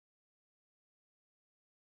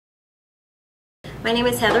My name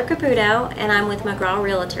is Heather Caputo and I'm with McGraw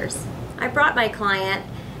Realtors. I brought my client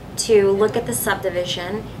to look at the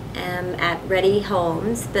subdivision at Ready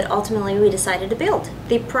Homes, but ultimately we decided to build.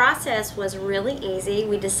 The process was really easy.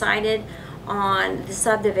 We decided on the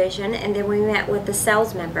subdivision and then we met with the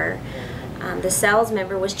sales member. The sales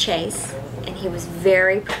member was Chase, and he was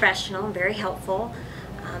very professional and very helpful.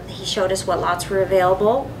 He showed us what lots were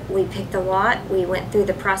available. We picked a lot. We went through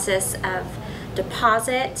the process of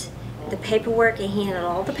deposit, the paperwork, and he handled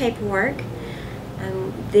all the paperwork.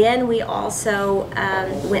 Then we also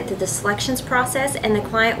went through the selections process, and the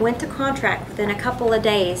client went to contract within a couple of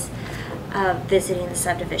days of visiting the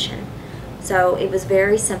subdivision. So it was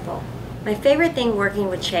very simple. My favorite thing working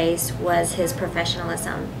with Chase was his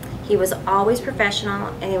professionalism. He was always professional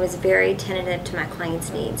and he was very attentive to my client's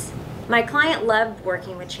needs. My client loved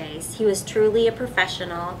working with Chase. He was truly a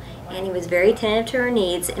professional and he was very attentive to her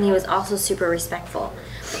needs, and he was also super respectful.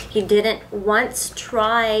 He didn't once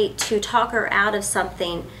try to talk her out of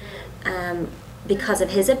something because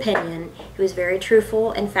of his opinion. He was very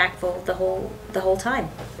truthful and factful the whole time.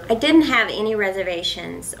 I didn't have any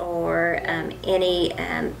reservations or any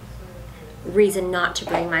reason not to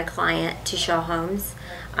bring my client to Shaw Homes.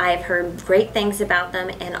 I've heard great things about them,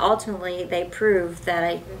 and ultimately they prove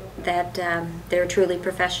that they're truly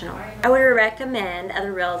professional. I would recommend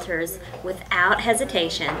other realtors without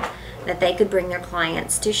hesitation that they could bring their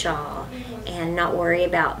clients to Shaw and not worry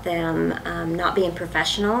about them not being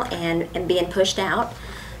professional and being pushed out.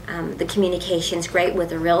 The communication's great with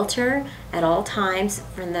the realtor at all times,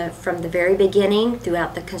 from the very beginning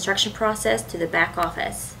throughout the construction process to the back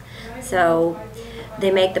office. So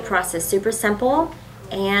they make the process super simple,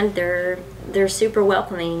 and they're super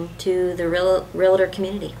welcoming to the realtor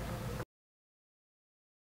community.